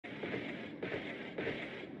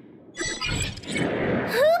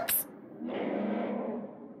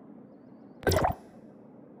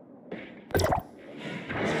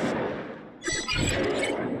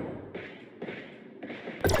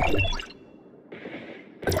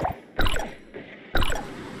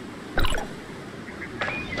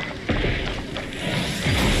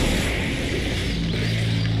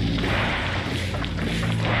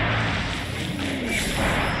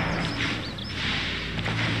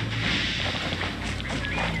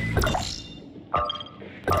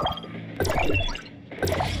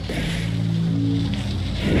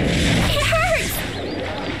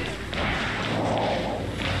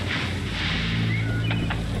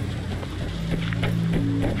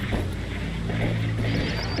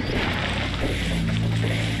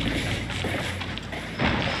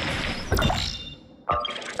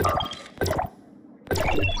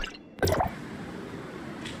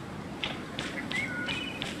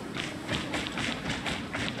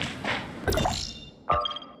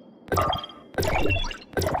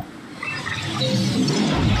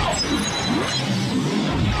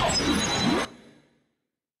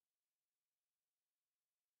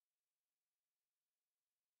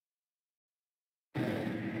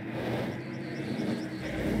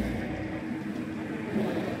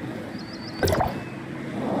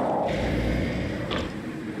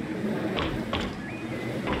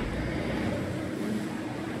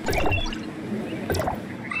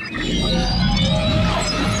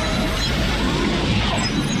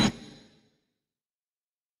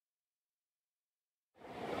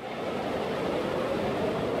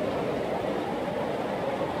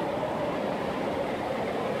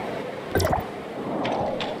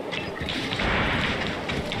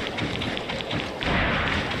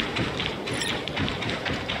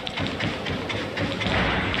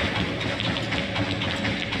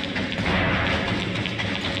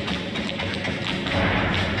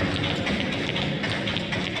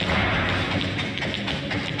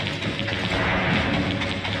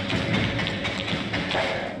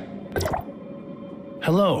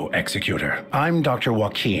Hello, Executor. I'm Dr.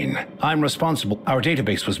 Joaquin. I'm responsible. Our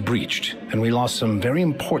database was breached, and we lost some very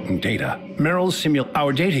important data. Meryl's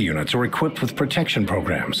Our data units are equipped with protection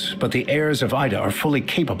programs, but the heirs of Ida are fully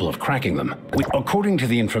capable of cracking them. According to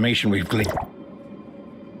the information we've gleaned...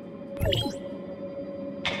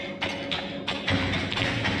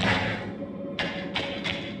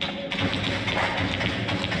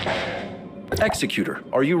 Executor,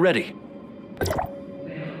 are you ready?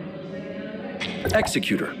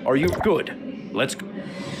 Executor, are you good? Let's go.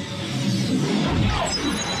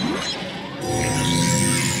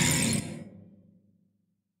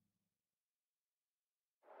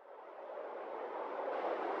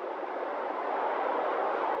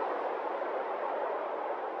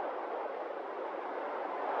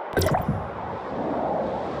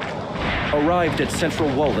 Arrived at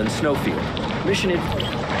Central Walden Snowfield. Mission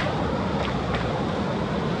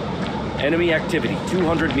Enemy activity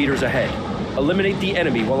 200 meters ahead. Eliminate the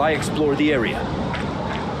enemy while I explore the area.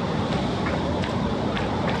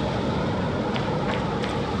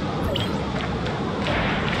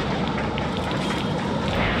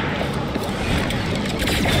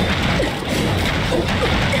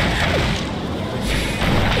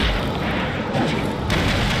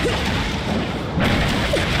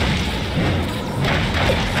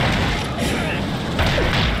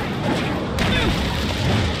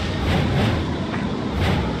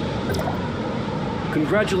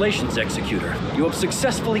 Congratulations, Executor. You have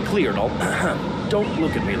successfully cleared all... Don't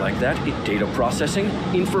look at me like that. Data processing,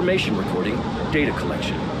 information recording, data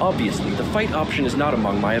collection. Obviously, the fight option is not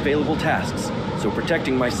among my available tasks, so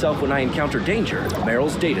protecting myself when I encounter danger,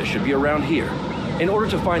 Meryl's data should be around here. In order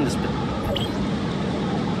to find this...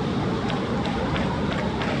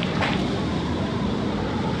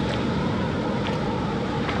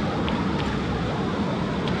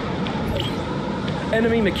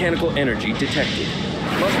 Enemy mechanical energy detected.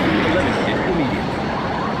 Must be eliminated immediately.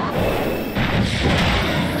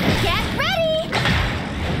 Get ready!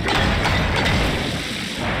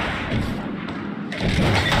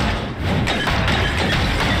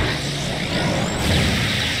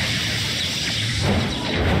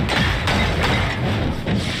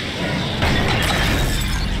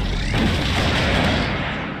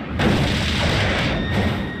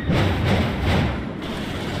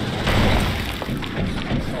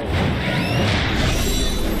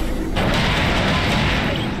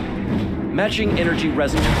 Matching energy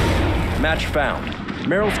resonance. Match found.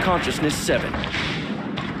 Meryl's consciousness 7.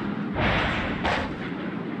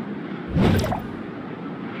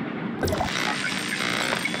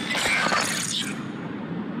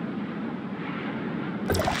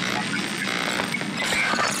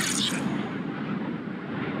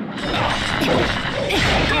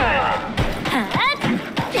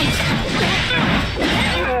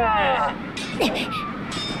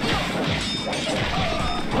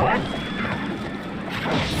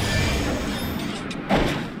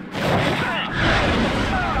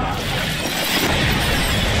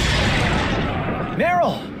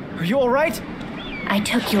 Meryl! Are you alright? I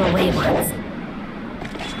took you away once.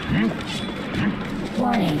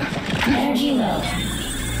 Warning. Energy low.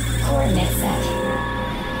 Coordinate set.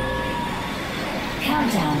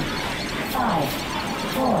 Countdown. 5,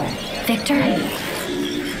 4. Victor?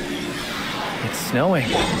 It's snowing.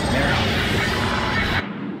 Meryl.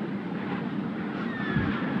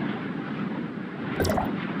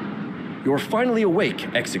 You're finally awake,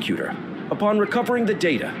 Executor. Upon recovering the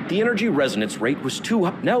data, the energy resonance rate was too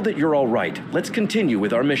high. Now that you're all right, let's continue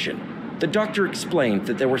with our mission. The doctor explained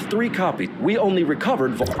that there were 3 copies. We only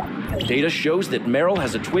recovered... Data shows that Meryl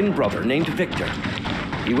has a twin brother named Victor.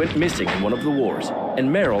 He went missing in one of the wars, and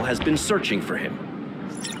Meryl has been searching for him.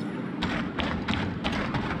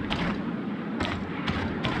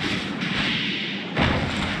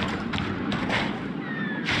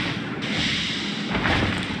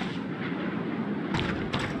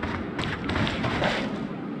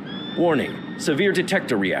 Warning, severe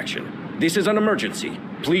detector reaction. This is an emergency.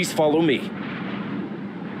 Please follow me.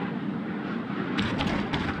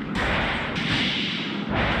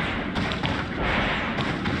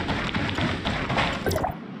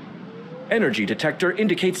 Energy detector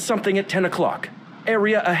indicates something at 10 o'clock.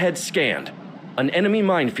 Area ahead scanned. An enemy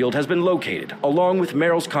minefield has been located, along with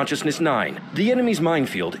Meryl's Consciousness 9. The enemy's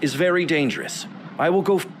minefield is very dangerous. I will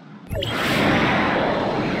go...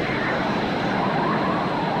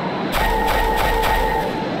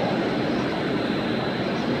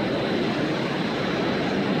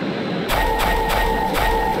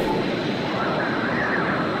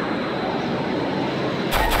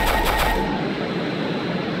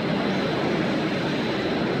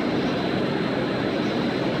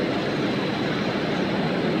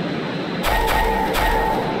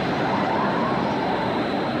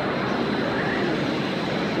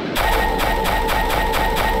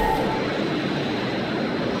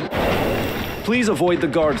 Please avoid the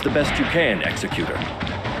guards the best you can, Executor.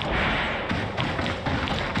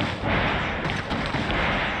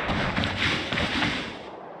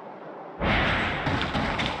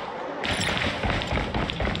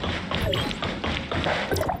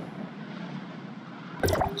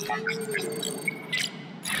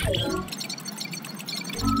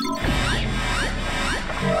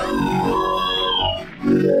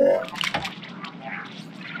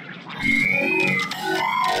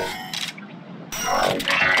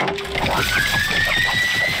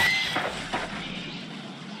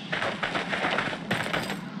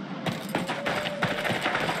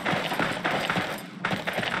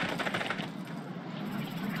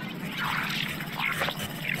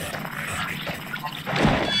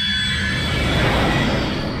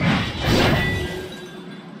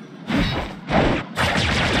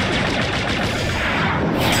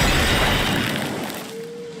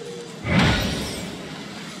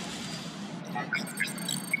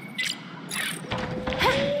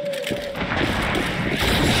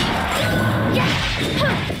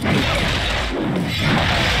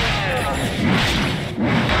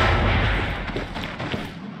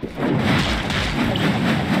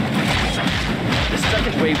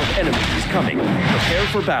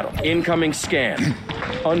 For battle. Incoming scan.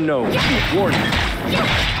 Unknown. Warning.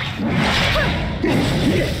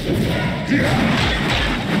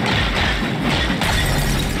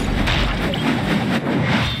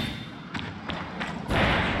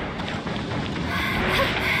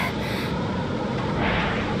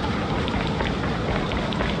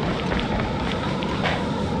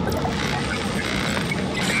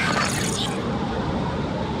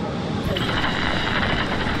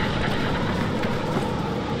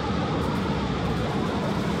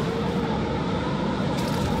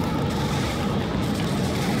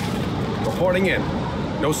 Reporting in.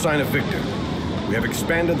 No sign of Victor. We have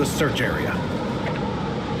expanded the search area.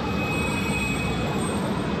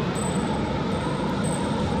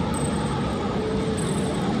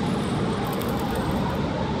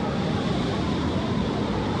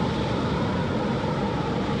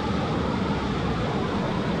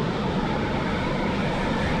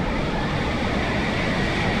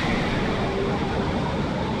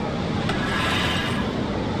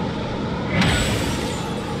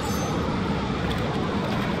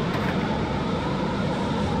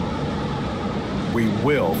 We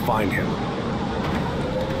will find him.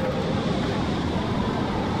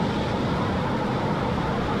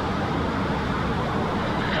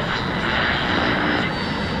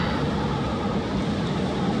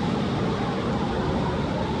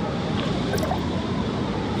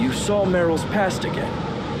 You saw Meryl's past again.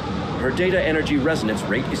 Her data energy resonance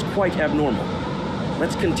rate is quite abnormal.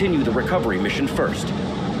 Let's continue the recovery mission first.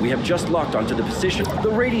 We have just locked onto the position. The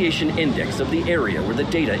radiation index of the area where the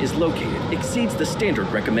data is located exceeds the standard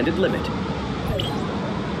recommended limit.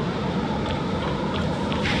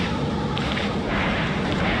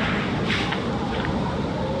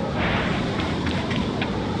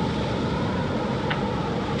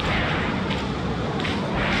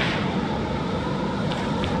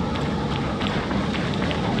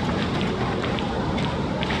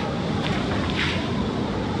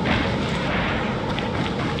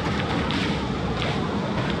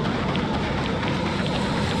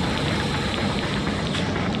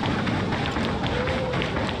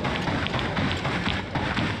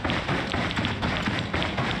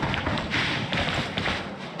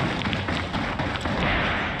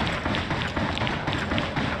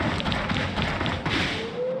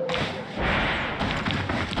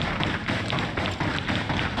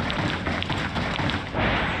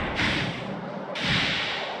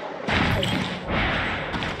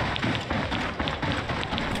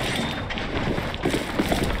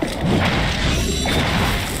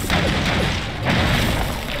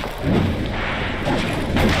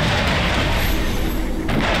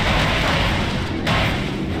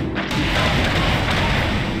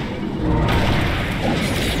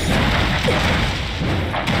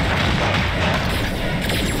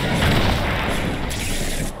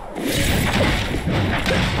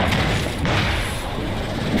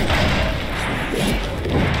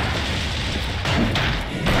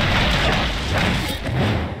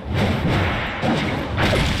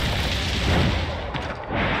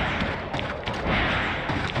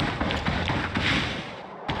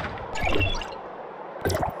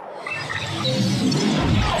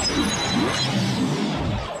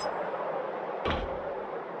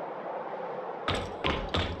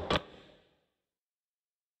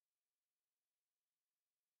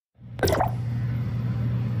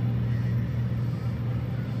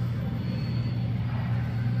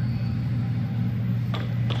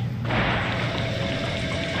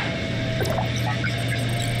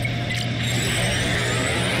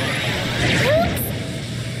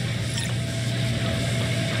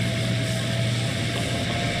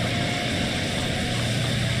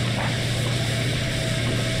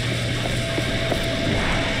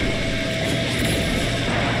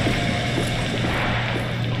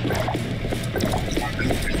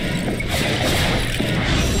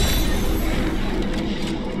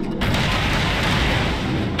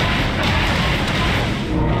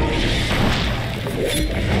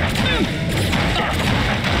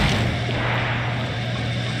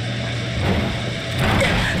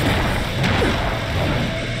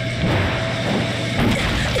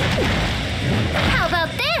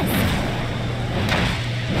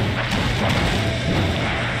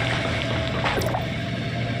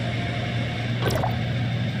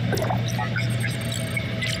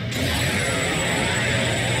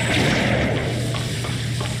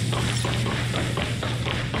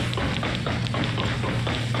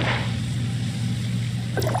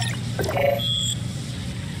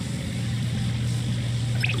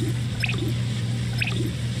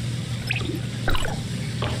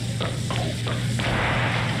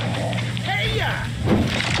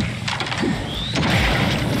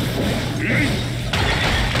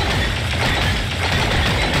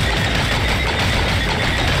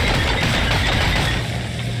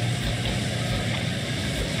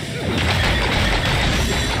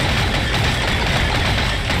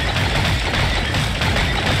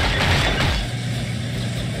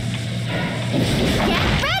 Get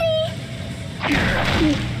ready!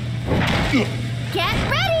 Get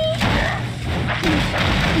ready!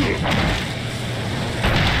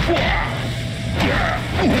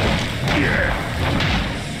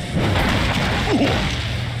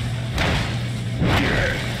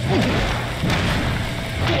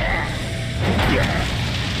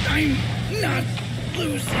 I'm not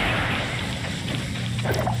losing.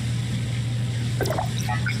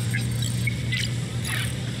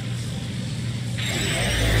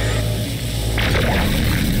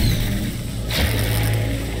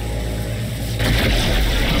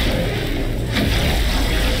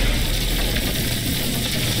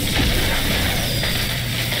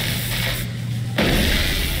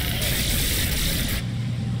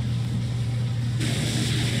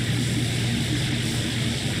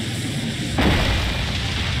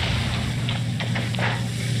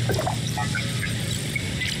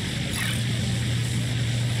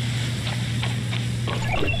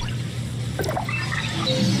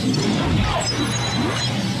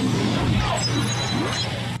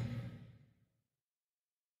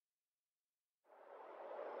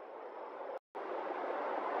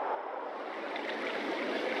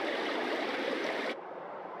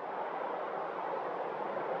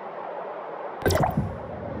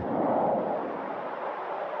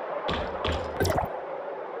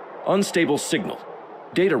 Unstable signal.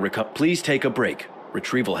 Data recup, please take a break.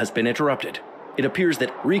 Retrieval has been interrupted. It appears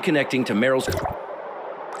that reconnecting to Meryl's...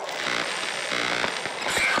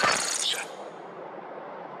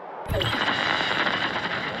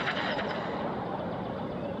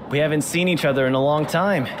 We haven't seen each other in a long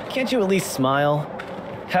time. Can't you at least smile?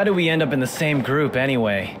 How do we end up in the same group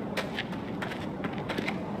anyway?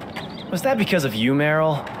 Was that because of you,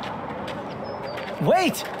 Meryl?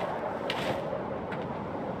 Wait!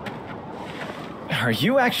 Are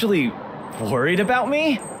you actually worried about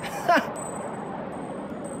me?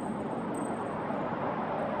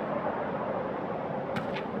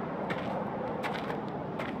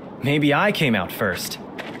 Maybe I came out first.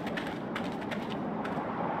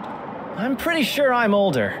 I'm pretty sure I'm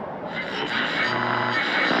older.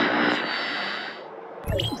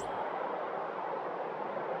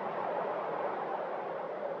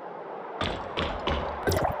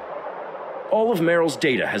 All of Meryl's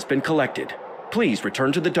data has been collected. Please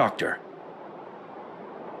return to the doctor.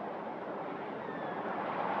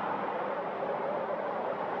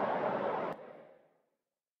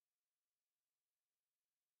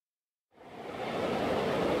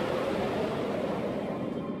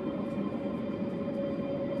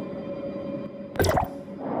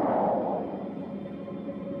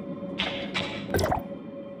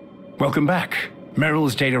 Welcome back.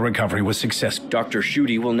 Meryl's data recovery was successful. Dr.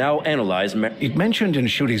 Schutte will now analyze It mentioned in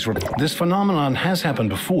Schutte's report this phenomenon has happened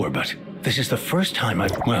before, but this is the first time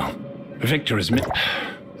well, Victor is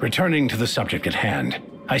returning to the subject at hand.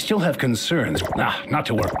 I still have concerns. Not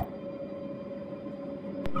to worry.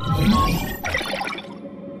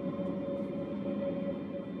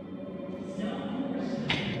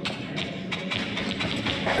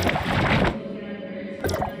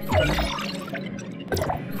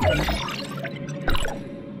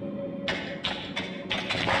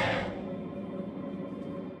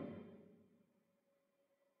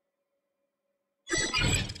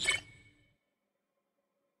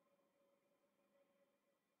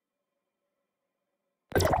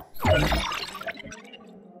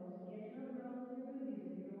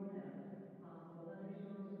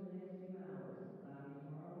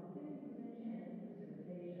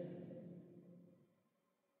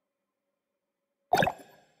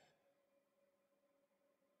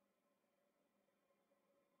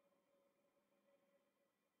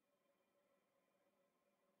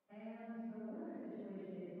 And the weather situation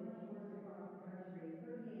is much worse across the country.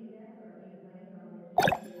 38 deaths or 8 planes on this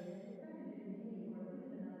Tuesday, and it's expected to continue for at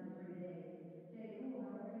least another 3 days. Stay cool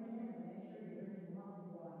however you can, and make sure you're drinking lots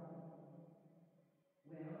of water.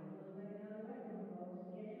 Well, looks like another wet one, folks.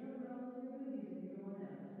 Get your umbrellas or booties if you're going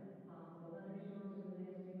out. Possible thunderstorms over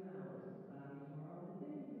the next few hours. Cloudy tomorrow with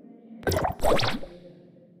a 50% chance of precipitation.